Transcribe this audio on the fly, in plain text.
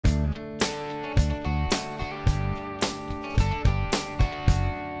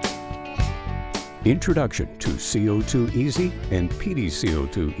Introduction to CO2 Easy and Pedi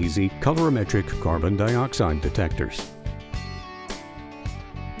CO2 Easy colorimetric carbon dioxide detectors.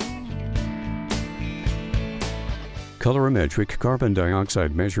 Colorimetric carbon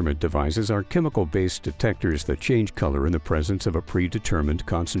dioxide measurement devices are chemical-based detectors that change color in the presence of a predetermined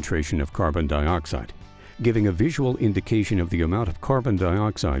concentration of carbon dioxide, giving a visual indication of the amount of carbon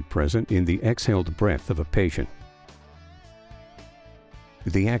dioxide present in the exhaled breath of a patient.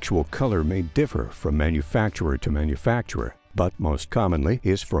 The actual color may differ from manufacturer to manufacturer, but most commonly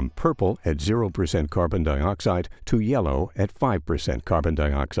is from purple at 0% carbon dioxide to yellow at 5% carbon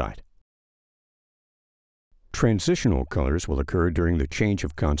dioxide. Transitional colors will occur during the change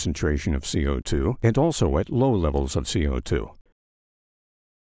of concentration of CO2 and also at low levels of CO2.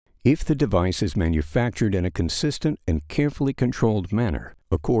 If the device is manufactured in a consistent and carefully controlled manner,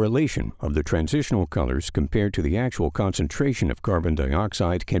 a correlation of the transitional colors compared to the actual concentration of carbon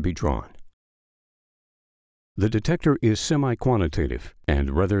dioxide can be drawn. The detector is semi-quantitative,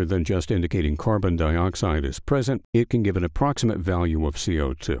 and rather than just indicating carbon dioxide is present, it can give an approximate value of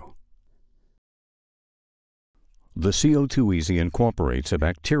CO2. The CO2 Easy incorporates a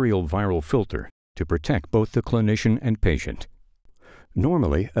bacterial viral filter to protect both the clinician and patient.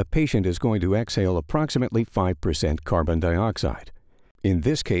 Normally, a patient is going to exhale approximately 5% carbon dioxide. In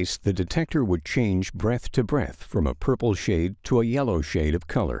this case, the detector would change breath to breath from a purple shade to a yellow shade of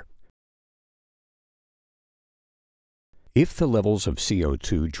color. If the levels of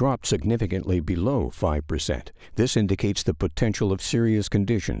CO2 drop significantly below 5%, this indicates the potential of serious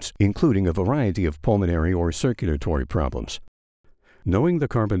conditions, including a variety of pulmonary or circulatory problems. Knowing the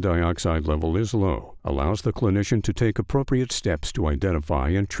carbon dioxide level is low allows the clinician to take appropriate steps to identify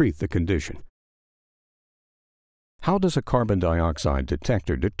and treat the condition. How does a carbon dioxide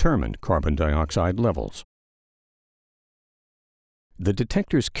detector determine carbon dioxide levels? The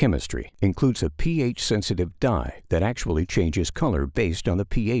detector's chemistry includes a pH-sensitive dye that actually changes color based on the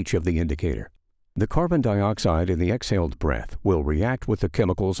pH of the indicator. The carbon dioxide in the exhaled breath will react with the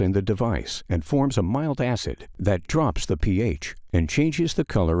chemicals in the device and forms a mild acid that drops the pH and changes the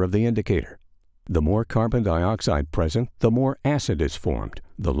color of the indicator. The more carbon dioxide present, the more acid is formed,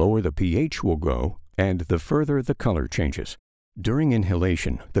 the lower the pH will go, and the further the color changes. During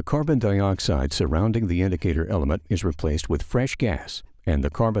inhalation, the carbon dioxide surrounding the indicator element is replaced with fresh gas, and the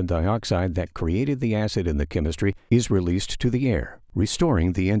carbon dioxide that created the acid in the chemistry is released to the air,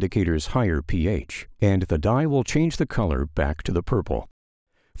 restoring the indicator's higher pH, and the dye will change the color back to the purple.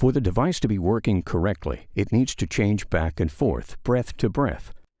 For the device to be working correctly, it needs to change back and forth, breath to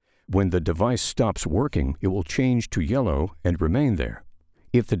breath. When the device stops working, it will change to yellow and remain there.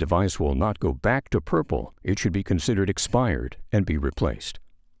 If the device will not go back to purple, it should be considered expired and be replaced.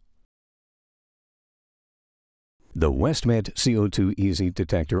 The Westmed CO2 Easy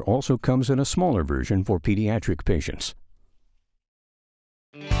detector also comes in a smaller version for pediatric patients.